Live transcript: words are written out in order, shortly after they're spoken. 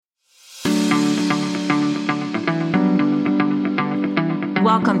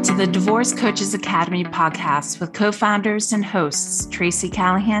Welcome to the Divorce Coaches Academy podcast with co-founders and hosts Tracy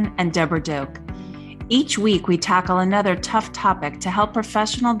Callahan and Deborah Doak. Each week, we tackle another tough topic to help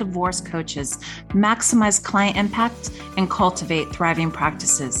professional divorce coaches maximize client impact and cultivate thriving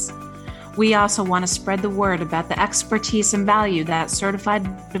practices. We also want to spread the word about the expertise and value that certified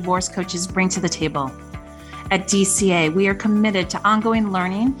divorce coaches bring to the table. At DCA, we are committed to ongoing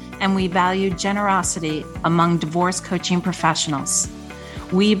learning, and we value generosity among divorce coaching professionals.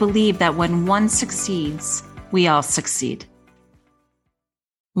 We believe that when one succeeds, we all succeed.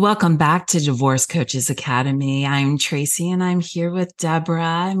 Welcome back to Divorce Coaches Academy. I'm Tracy and I'm here with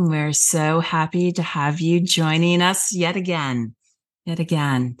Deborah, and we're so happy to have you joining us yet again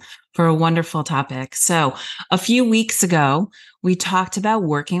for a wonderful topic. So a few weeks ago, we talked about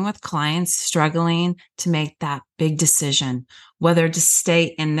working with clients struggling to make that big decision, whether to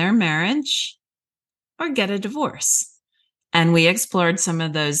stay in their marriage or get a divorce. And we explored some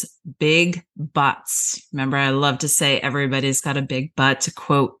of those big butts. Remember, I love to say everybody's got a big butt, to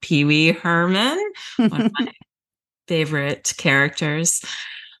quote Pee Wee Herman, one of my favorite characters.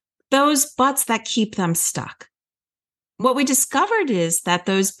 Those butts that keep them stuck. What we discovered is that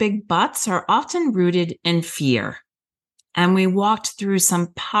those big butts are often rooted in fear. And we walked through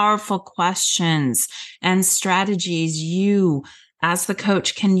some powerful questions and strategies you, as the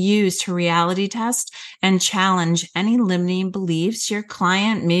coach, can use to reality test and challenge any limiting beliefs your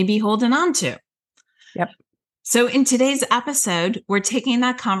client may be holding on to. Yep. So in today's episode, we're taking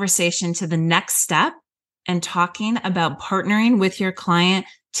that conversation to the next step and talking about partnering with your client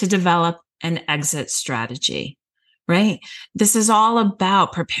to develop an exit strategy, right? This is all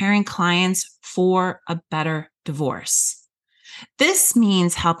about preparing clients for a better divorce. This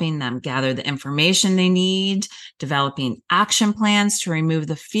means helping them gather the information they need, developing action plans to remove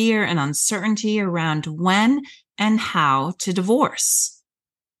the fear and uncertainty around when and how to divorce.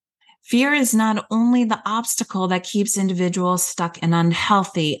 Fear is not only the obstacle that keeps individuals stuck in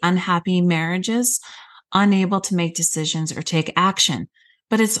unhealthy, unhappy marriages, unable to make decisions or take action,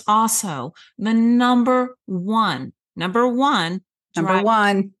 but it's also the number one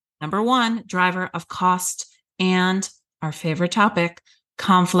driver of cost and our favorite topic,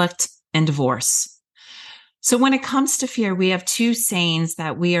 conflict and divorce. So when it comes to fear, we have two sayings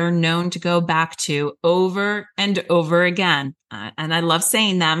that we are known to go back to over and over again. And I love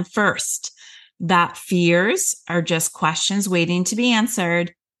saying them. First, that fears are just questions waiting to be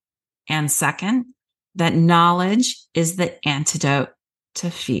answered. And second, that knowledge is the antidote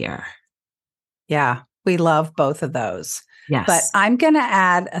to fear. Yeah, we love both of those. Yes. But I'm going to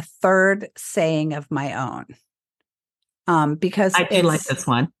add a third saying of my own. Because I do like this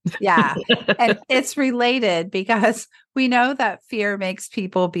one. Yeah. And it's related because we know that fear makes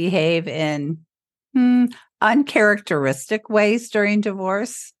people behave in uncharacteristic ways during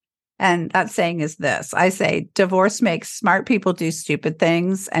divorce. And that saying is this. I say, divorce makes smart people do stupid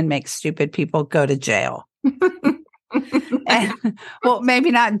things and makes stupid people go to jail. And, well,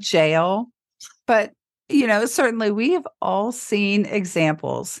 maybe not jail, but certainly we have all seen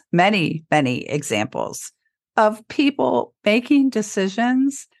examples, many, many examples of people making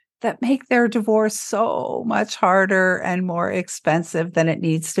decisions that make their divorce so much harder and more expensive than it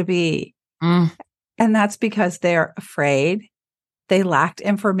needs to be. And that's because they're afraid, they lacked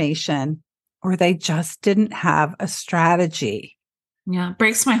information, or they just didn't have a strategy. Yeah, it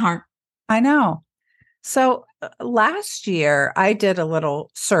breaks my heart. I know. So last year, I did a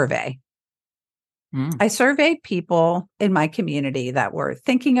little survey. I surveyed people in my community that were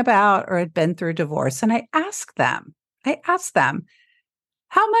thinking about or had been through divorce, and I asked them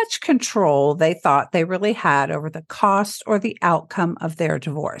how much control they thought they really had over the cost or the outcome of their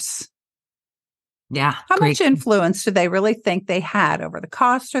divorce. Yeah. How much influence do they really think they had over the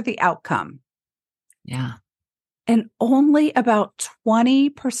cost or the outcome? Yeah. And only about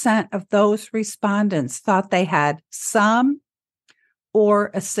 20% of those respondents thought they had some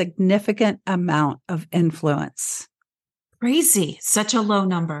or a significant amount of influence. Crazy. Such a low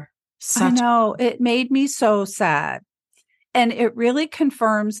number. I know. It made me so sad. And it really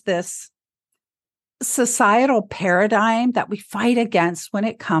confirms this societal paradigm that we fight against when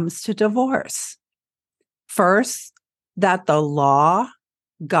it comes to divorce. First, that the law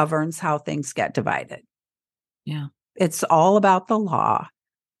governs how things get divided. Yeah. It's all about the law.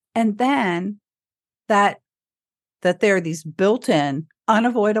 And then that there are these built-in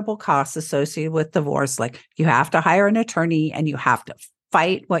unavoidable costs associated with divorce, like you have to hire an attorney and you have to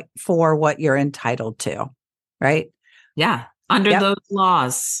fight for what you're entitled to, right? Yeah, under those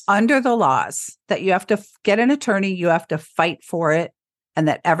laws. Under the laws, that you have to get an attorney, you have to fight for it, and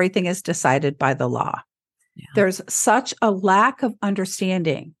that everything is decided by the law. Yeah. There's such a lack of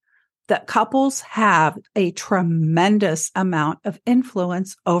understanding that couples have a tremendous amount of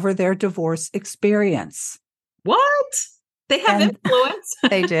influence over their divorce experience. What? They have And influence?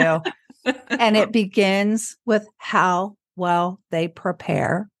 they do. And it begins with how well they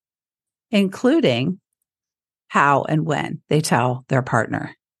prepare, including how and when they tell their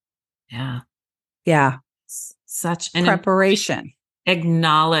partner. Yeah. Yeah. Such an Preparation.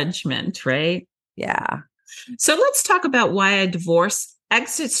 acknowledgement, right? Yeah. So let's talk about why a divorce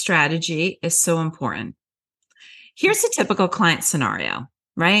exit strategy is so important. Here's a typical client scenario,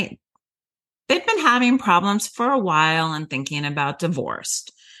 right? They've been having problems for a while and thinking about divorce.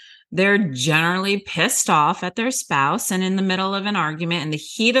 They're generally pissed off at their spouse and in the middle of an argument in the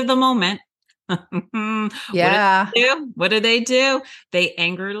heat of the moment. Yeah. What do they do? They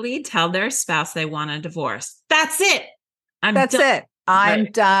angrily tell their spouse they want a divorce. That's it. That's it. I'm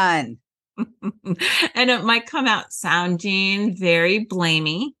done. And it might come out sounding very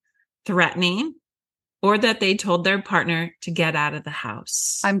blamey, threatening, or that they told their partner to get out of the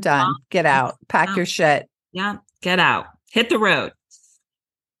house. I'm done. Get out. Pack your shit. Yeah, get out. Hit the road.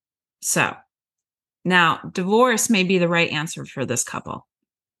 So now divorce may be the right answer for this couple.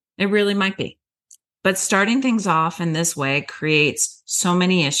 It really might be. But starting things off in this way creates so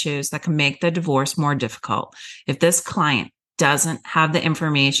many issues that can make the divorce more difficult if this client doesn't have the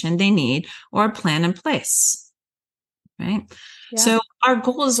information they need or a plan in place. Right? Yeah. So our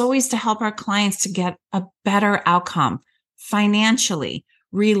goal is always to help our clients to get a better outcome financially,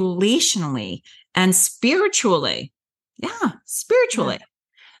 relationally, and spiritually. Yeah, spiritually. Yeah.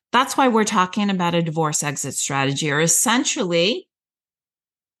 That's why we're talking about a divorce exit strategy, or essentially,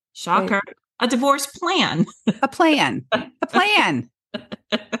 shocker, a divorce plan. A plan. A plan.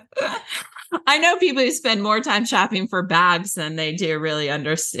 I know people who spend more time shopping for bags than they do really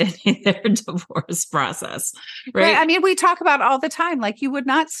understanding their divorce process. Right? I mean, we talk about all the time, like you would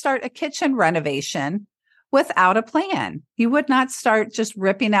not start a kitchen renovation without a plan. You would not start just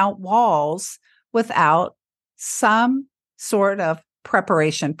ripping out walls without some sort of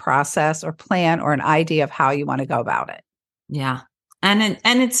preparation process or plan or an idea of how you want to go about it. Yeah. And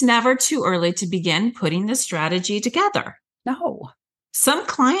it's never too early to begin putting the strategy together. No. Some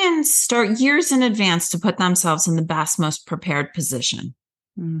clients start years in advance to put themselves in the best, most prepared position.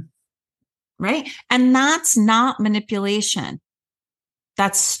 Right? And that's not manipulation.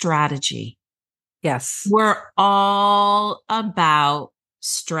 That's strategy. Yes. We're all about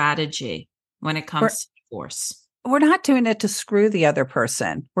strategy when it comes to divorce. We're not doing it to screw the other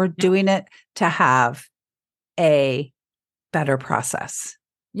person. We're doing it to have a better process.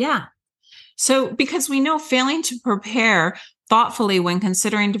 Yeah. So because we know failing to prepare thoughtfully when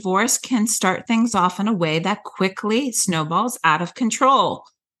considering divorce can start things off in a way that quickly snowballs out of control.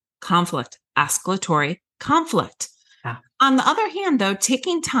 Conflict, escalatory conflict. Yeah. On the other hand, though,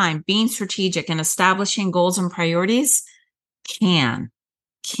 taking time, being strategic, and establishing goals and priorities can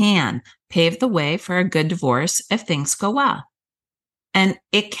pave the way for a good divorce if things go well. And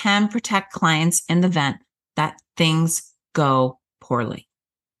it can protect clients in the event that things go poorly.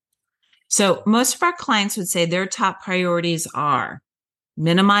 So most of our clients would say their top priorities are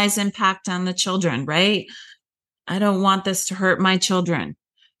minimize impact on the children, right? I don't want this to hurt my children.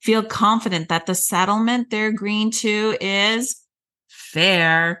 Feel confident that the settlement they're agreeing to is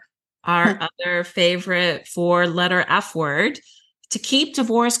fair. Our other favorite 4-letter F word. To keep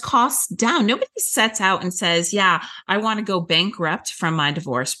divorce costs down. Nobody sets out and says, yeah, I want to go bankrupt from my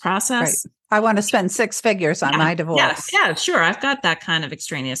divorce process. Right. I want to spend 6 figures on my divorce. Yeah, sure. I've got that kind of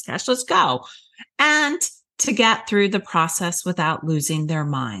extraneous cash. Let's go. And to get through the process without losing their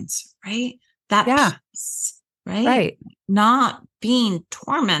minds, right? That peace, right? Right. Not being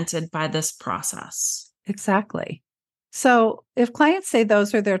tormented by this process. Exactly. So if clients say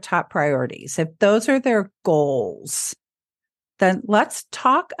those are their top priorities, if those are their goals, then let's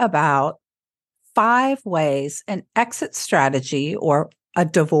talk about 5 ways an exit strategy or a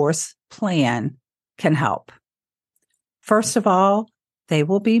divorce plan can help. First of all, they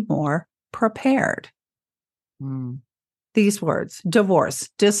will be more prepared. These words: divorce,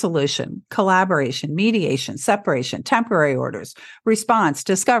 dissolution, collaboration, mediation, separation, temporary orders, response,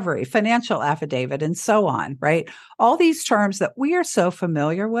 discovery, financial affidavit, and so on, right? All these terms that we are so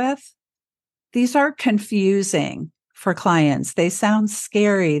familiar with, these are confusing for clients. They sound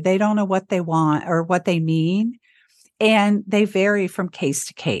scary. They don't know what they want or what they mean. And they vary from case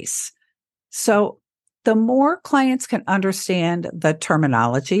to case. So the more clients can understand the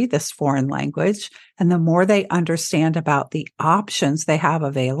terminology, this foreign language, and the more they understand about the options they have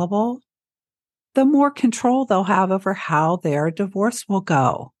available, the more control they'll have over how their divorce will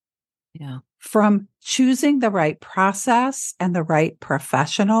go. Yeah. from choosing the right process and the right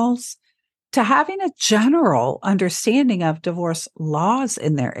professionals to having a general understanding of divorce laws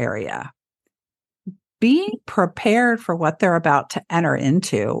in their area. Being prepared for what they're about to enter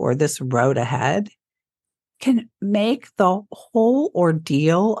into or this road ahead can make the whole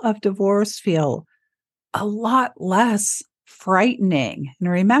ordeal of divorce feel a lot less frightening. And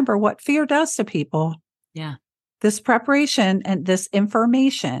remember what fear does to people. Yeah. This preparation and this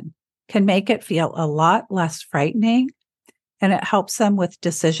information can make it feel a lot less frightening, and it helps them with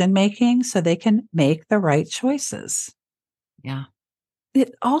decision making so they can make the right choices. Yeah.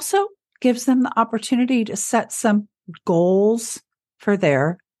 It also gives them the opportunity to set some goals for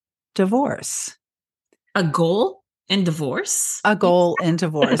their divorce. A goal in divorce? A goal in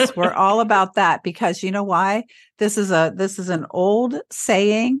divorce. We're all about that because you know why? This is an old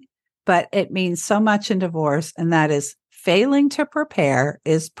saying, but it means so much in divorce, and that is failing to prepare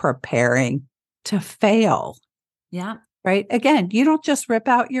is preparing to fail. Yeah. Right? Again, you don't just rip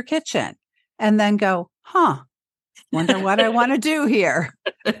out your kitchen and then go, wonder what I want to do here.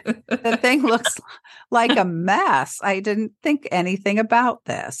 The thing looks like a mess. I didn't think anything about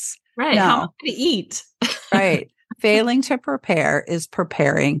this. Right. No. How am I going to eat? Right. Failing to prepare is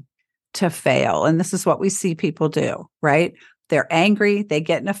preparing to fail. And this is what we see people do, right? They're angry. They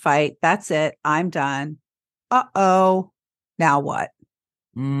get in a fight. That's it. I'm done. Uh-oh. Now what?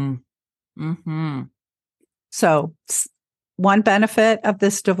 Mm-hmm. So one benefit of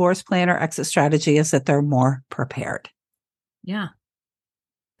this divorce plan or exit strategy is that they're more prepared. Yeah.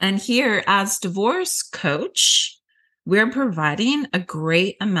 And here, as divorce coach, we're providing a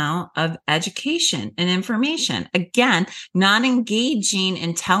great amount of education and information. Again, not engaging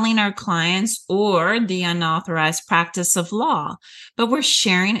in telling our clients or the unauthorized practice of law, but we're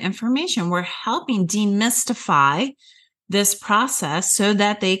sharing information. We're helping demystify this process so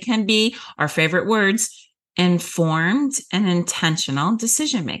that they can be, our favorite words, informed and intentional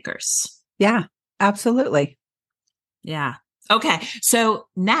decision makers. Yeah, absolutely. Yeah. Okay. So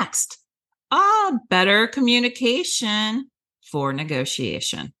next, better communication for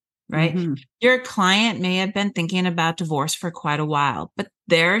negotiation, right? Mm-hmm. Your client may have been thinking about divorce for quite a while, but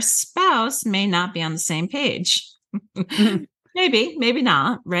their spouse may not be on the same page. Maybe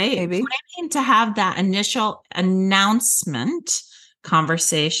not, right? Maybe. Planning to have that initial announcement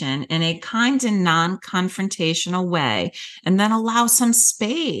conversation in a kind and non-confrontational way, and then allow some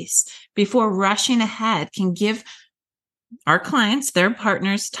space before rushing ahead can give our clients, their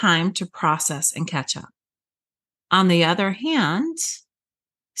partners, time to process and catch up. On the other hand,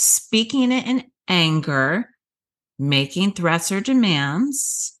 speaking it in anger, making threats or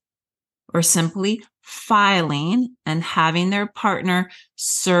demands, or simply filing and having their partner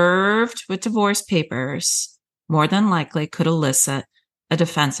served with divorce papers more than likely could elicit a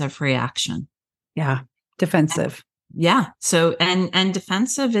defensive reaction. Yeah. Defensive. Yeah. So, and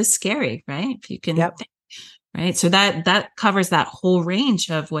defensive is scary, right? If you can think. Right. So that covers that whole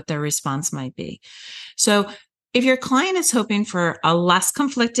range of what their response might be. So if your client is hoping for a less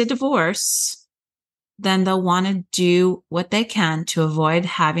conflicted divorce, then they'll want to do what they can to avoid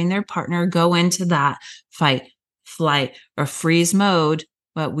having their partner go into that fight, flight, or freeze mode,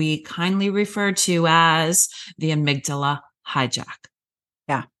 what we kindly refer to as the amygdala hijack.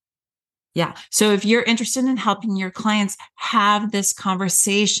 Yeah. Yeah. So if you're interested in helping your clients have this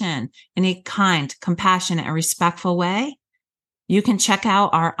conversation in a kind, compassionate, and respectful way, you can check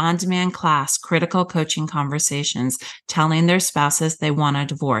out our on-demand class, Critical Coaching Conversations, telling their spouses they want a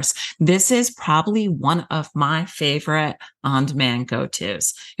divorce. This is probably one of my favorite on-demand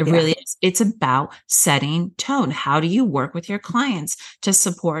go-tos. It really is. It's about setting tone. How do you work with your clients to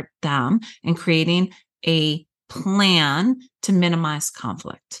support them in creating a plan to minimize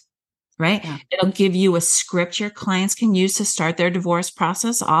conflict? Right? Yeah. It'll give you a script your clients can use to start their divorce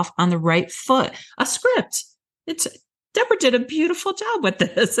process off on the right foot. A script. Deborah did a beautiful job with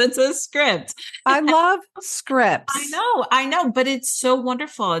this. It's a script. I love scripts. I know, but it's so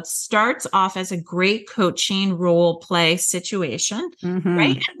wonderful. It starts off as a great coaching role play situation,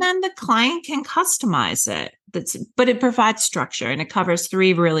 right? And then the client can customize it. But it provides structure, and it covers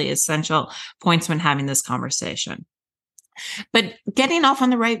 3 really essential points when having this conversation. But getting off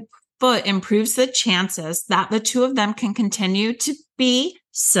on the right foot improves the chances that the two of them can continue to be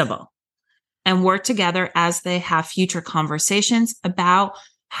civil and work together as they have future conversations about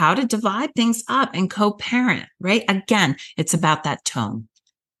how to divide things up and co-parent, right? Again, it's about that tone.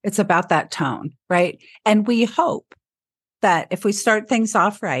 It's about that tone, right? And we hope that if we start things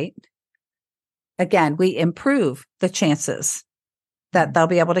off right, again, we improve the chances that they'll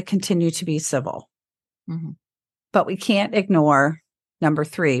be able to continue to be civil. But we can't ignore number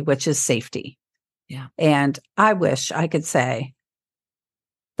 3, which is safety. Yeah. And I wish I could say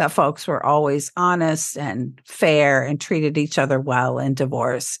that folks were always honest and fair and treated each other well in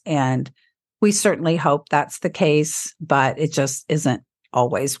divorce. And we certainly hope that's the case, but it just isn't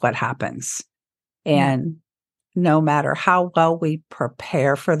always what happens. And no matter how well we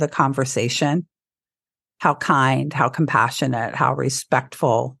prepare for the conversation, how kind, how compassionate, how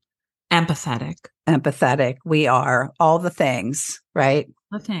respectful, empathetic we are, all the things, right?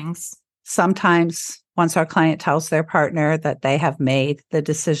 The things. Sometimes once our client tells their partner that they have made the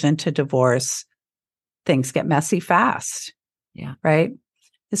decision to divorce, things get messy fast. Yeah. Right?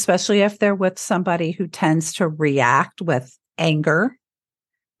 Especially if they're with somebody who tends to react with anger,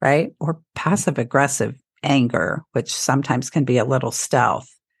 right? Or passive aggressive anger, which sometimes can be a little stealth.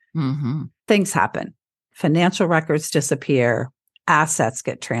 Mm-hmm. Things happen. Financial records disappear, assets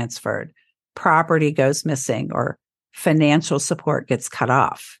get transferred, property goes missing, or financial support gets cut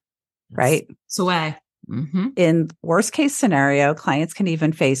off, right? It's a way. Mm-hmm. In worst case scenario, clients can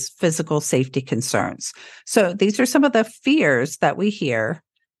even face physical safety concerns. So these are some of the fears that we hear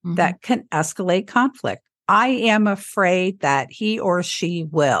that can escalate conflict. I am afraid that he or she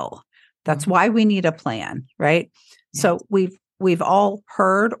will. That's why we need a plan, right? Yeah. So we've all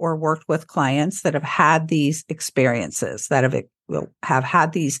heard or worked with clients that have had these experiences, that have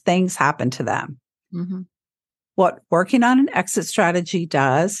had these things happen to them. Mm-hmm. What working on an exit strategy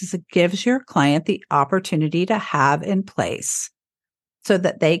does is it gives your client the opportunity to have in place so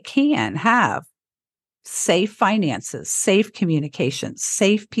that they can have safe finances, safe communications,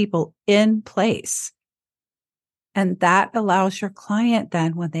 safe people in place. And that allows your client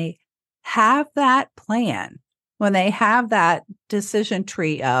then, when they have that plan, when they have that decision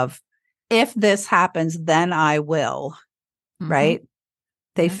tree of, if this happens, then I will, right?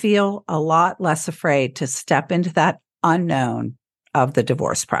 They feel a lot less afraid to step into that unknown of the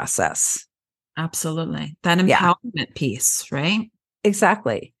divorce process. Absolutely. That empowerment piece, right?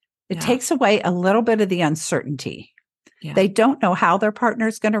 Exactly. It takes away a little bit of the uncertainty. Yeah. They don't know how their partner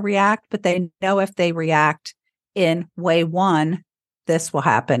is going to react, but they know if they react in way 1, this will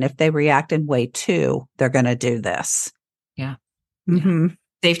happen. If they react in way 2, they're going to do this. Yeah. Mm-hmm. Yeah.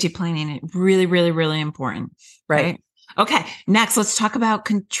 Safety planning, really, really, really important. Right. Okay. Next, let's talk about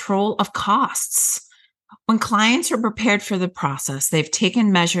control of costs. When clients are prepared for the process, they've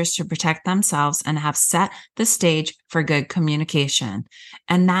taken measures to protect themselves and have set the stage for good communication.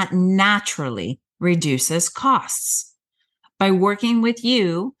 And that naturally reduces costs. By working with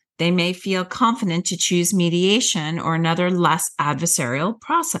you, they may feel confident to choose mediation or another less adversarial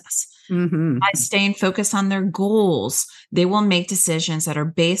process. Mm-hmm. By staying focused on their goals, they will make decisions that are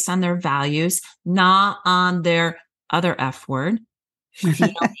based on their values, not on their other F word,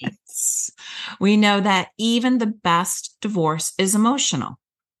 feelings. We know that even the best divorce is emotional.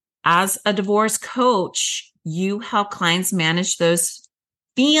 As a divorce coach, you help clients manage those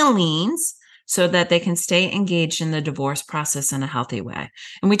feelings so that they can stay engaged in the divorce process in a healthy way.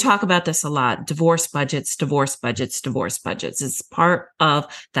 And we talk about this a lot. Divorce budgets. It's part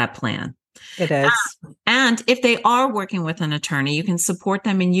of that plan. It is. And if they are working with an attorney, you can support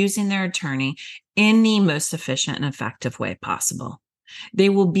them in using their attorney in the most efficient and effective way possible. They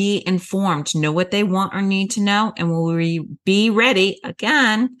will be informed, know what they want or need to know, and will be ready,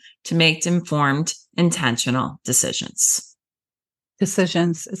 again, to make informed, intentional decisions.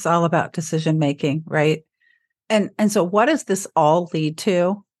 Decisions. It's all about decision making, right? And so what does this all lead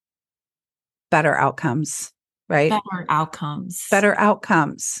to? Better outcomes, right? Better outcomes. Better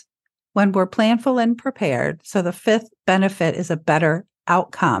outcomes. When we're planful and prepared. So the 5th benefit is a better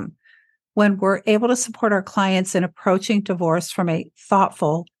outcome. When we're able to support our clients in approaching divorce from a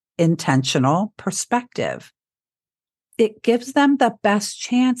thoughtful, intentional perspective, it gives them the best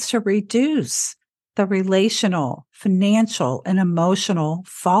chance to reduce the relational, financial, and emotional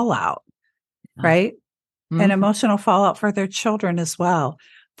fallout, right? Mm-hmm. And emotional fallout for their children as well.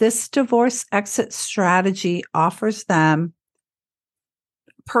 This divorce exit strategy offers them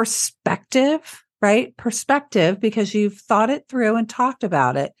perspective, right? Perspective, because you've thought it through and talked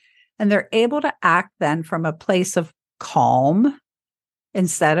about it. And they're able to act then from a place of calm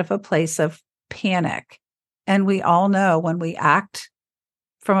instead of a place of panic. And we all know when we act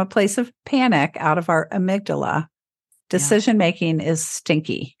from a place of panic out of our amygdala, decision-making is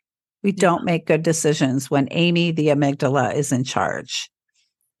stinky. We don't make good decisions when Amy, the amygdala, is in charge.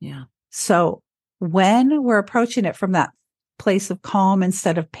 Yeah. So when we're approaching it from that place of calm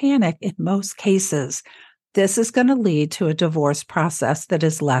instead of panic, in most cases, this is going to lead to a divorce process that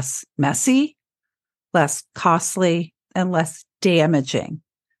is less messy, less costly, and less damaging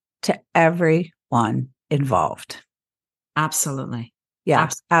to everyone involved. Absolutely. Yeah,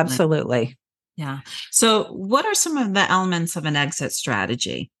 Absolutely. absolutely. Yeah. So what are some of the elements of an exit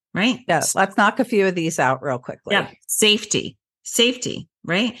strategy, right? Yeah, let's knock a few of these out real quickly. Yeah. Safety,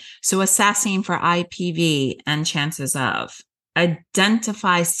 right? So assessing for IPV and chances of.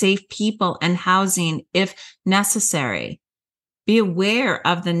 Identify safe people and housing if necessary. Be aware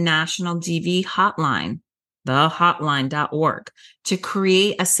of the National DV hotline, thehotline.org, to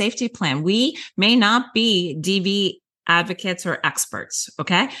create a safety plan. We may not be DV advocates or experts,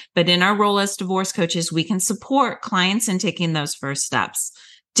 okay? But in our role as divorce coaches, we can support clients in taking those first steps.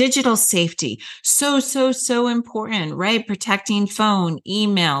 Digital safety, so important, right? Protecting phone,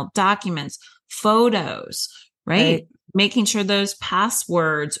 email, documents, photos, right? Making sure those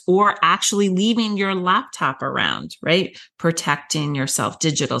passwords or actually leaving your laptop around, right? Protecting yourself,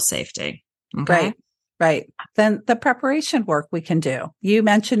 digital safety. Okay. Right. Then the preparation work we can do. You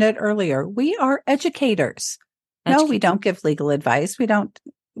mentioned it earlier. We are educators. No, we don't give legal advice. We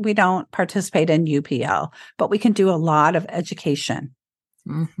don't participate in UPL, but we can do a lot of education.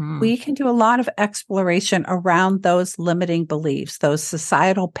 Mm-hmm. We can do a lot of exploration around those limiting beliefs, those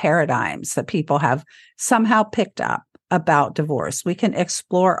societal paradigms that people have somehow picked up about divorce. We can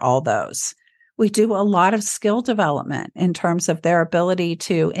explore all those. We do a lot of skill development in terms of their ability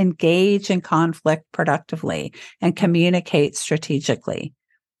to engage in conflict productively and communicate strategically.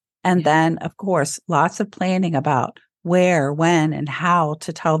 And then, of course, lots of planning about where, when, and how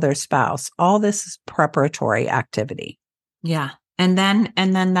to tell their spouse. All this is preparatory activity. Yeah. And then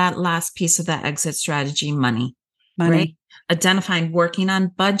that last piece of that exit strategy, money. Right? Identifying, working on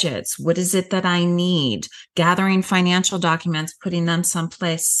budgets. What is it that I need? Gathering financial documents, putting them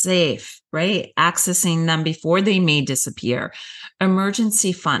someplace safe, right? Accessing them before they may disappear.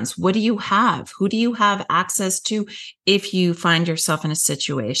 Emergency funds. What do you have? Who do you have access to if you find yourself in a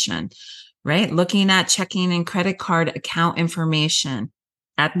situation, right? Looking at checking and credit card account information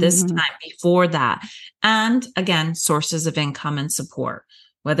at this time, before that. And again, sources of income and support.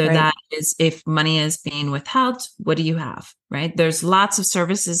 Whether that is if money is being withheld, what do you have, right? There's lots of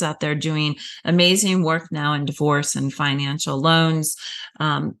services out there doing amazing work now in divorce and financial loans,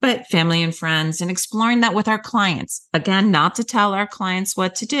 but family and friends, and exploring that with our clients. Again, not to tell our clients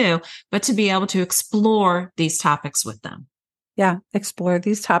what to do, but to be able to explore these topics with them. Yeah, explore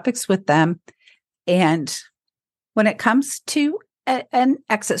these topics with them. And when it comes to an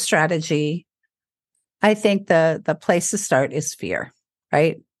exit strategy, I think the place to start is fear.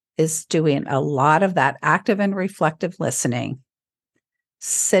 Right? Is doing a lot of that active and reflective listening,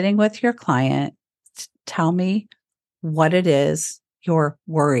 sitting with your client, tell me what it is you're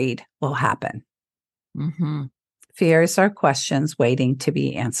worried will happen. Mm-hmm. Fears are questions waiting to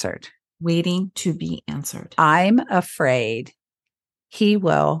be answered. Waiting to be answered. I'm afraid he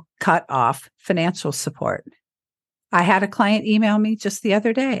will cut off financial support. I had a client email me just the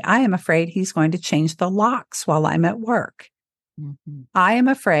other day. I am afraid he's going to change the locks while I'm at work. Mm-hmm. I am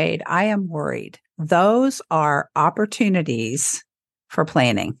afraid, I am worried. Those are opportunities for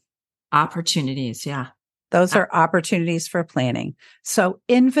planning. Opportunities, yeah. Those are opportunities for planning. So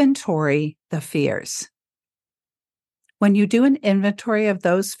inventory the fears. When you do an inventory of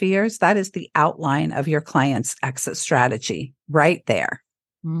those fears, that is the outline of your client's exit strategy right there.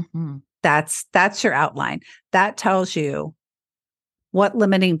 Mm-hmm. That's your outline. That tells you what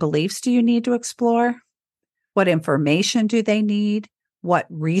limiting beliefs do you need to explore? What information do they need? What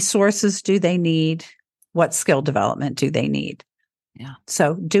resources do they need? What skill development do they need? Yeah.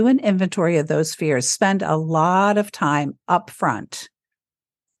 So do an inventory of those fears. Spend a lot of time upfront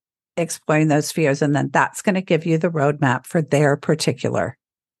exploring those fears. And then that's going to give you the roadmap for their particular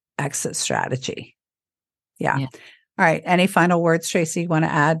exit strategy. Yeah. All right. Any final words, Tracy, you want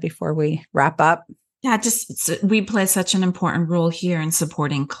to add before we wrap up? Yeah, we play such an important role here in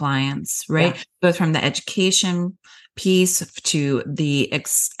supporting clients, right? Yeah. Both from the education piece to the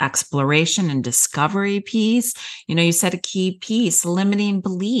exploration and discovery piece. You know, you said a key piece, limiting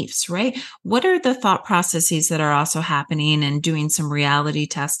beliefs, right? What are the thought processes that are also happening and doing some reality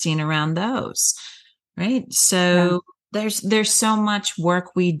testing around those, right? So there's so much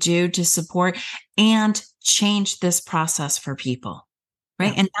work we do to support and change this process for people,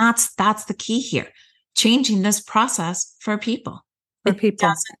 right? Yeah. And that's the key here. Changing this process for people. It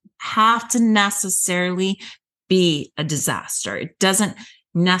doesn't have to necessarily be a disaster. It doesn't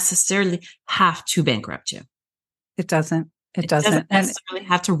necessarily have to bankrupt you. It doesn't necessarily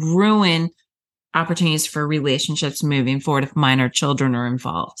have to ruin opportunities for relationships moving forward if minor children are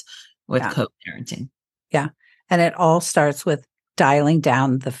involved with co-parenting. Yeah. And it all starts with dialing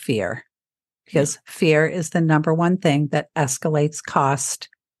down the fear, because fear is the number one thing that escalates cost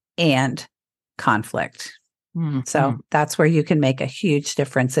and conflict. So that's where you can make a huge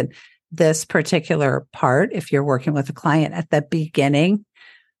difference. And this particular part, if you're working with a client at the beginning,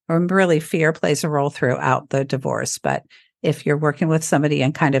 really fear plays a role throughout the divorce. But if you're working with somebody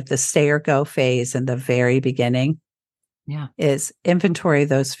in kind of the stay or go phase in the very beginning, is inventory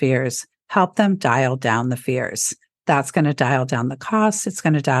those fears, help them dial down the fears. That's going to dial down the costs. It's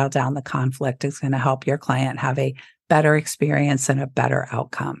going to dial down the conflict. It's going to help your client have a better experience and a better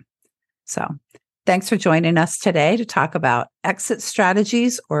outcome. So thanks for joining us today to talk about exit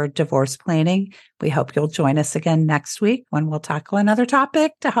strategies or divorce planning. We hope you'll join us again next week when we'll tackle another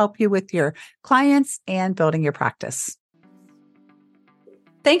topic to help you with your clients and building your practice.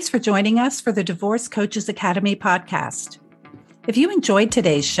 Thanks for joining us for the Divorce Coaches Academy podcast. If you enjoyed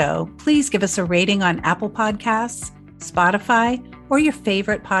today's show, please give us a rating on Apple Podcasts, Spotify, or your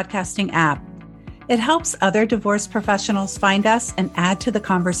favorite podcasting app. It helps other divorce professionals find us and add to the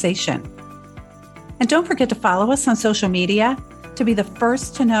conversation. And don't forget to follow us on social media to be the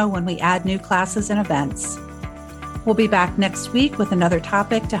first to know when we add new classes and events. We'll be back next week with another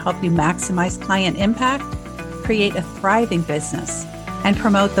topic to help you maximize client impact, create a thriving business, and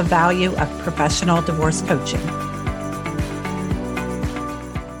promote the value of professional divorce coaching.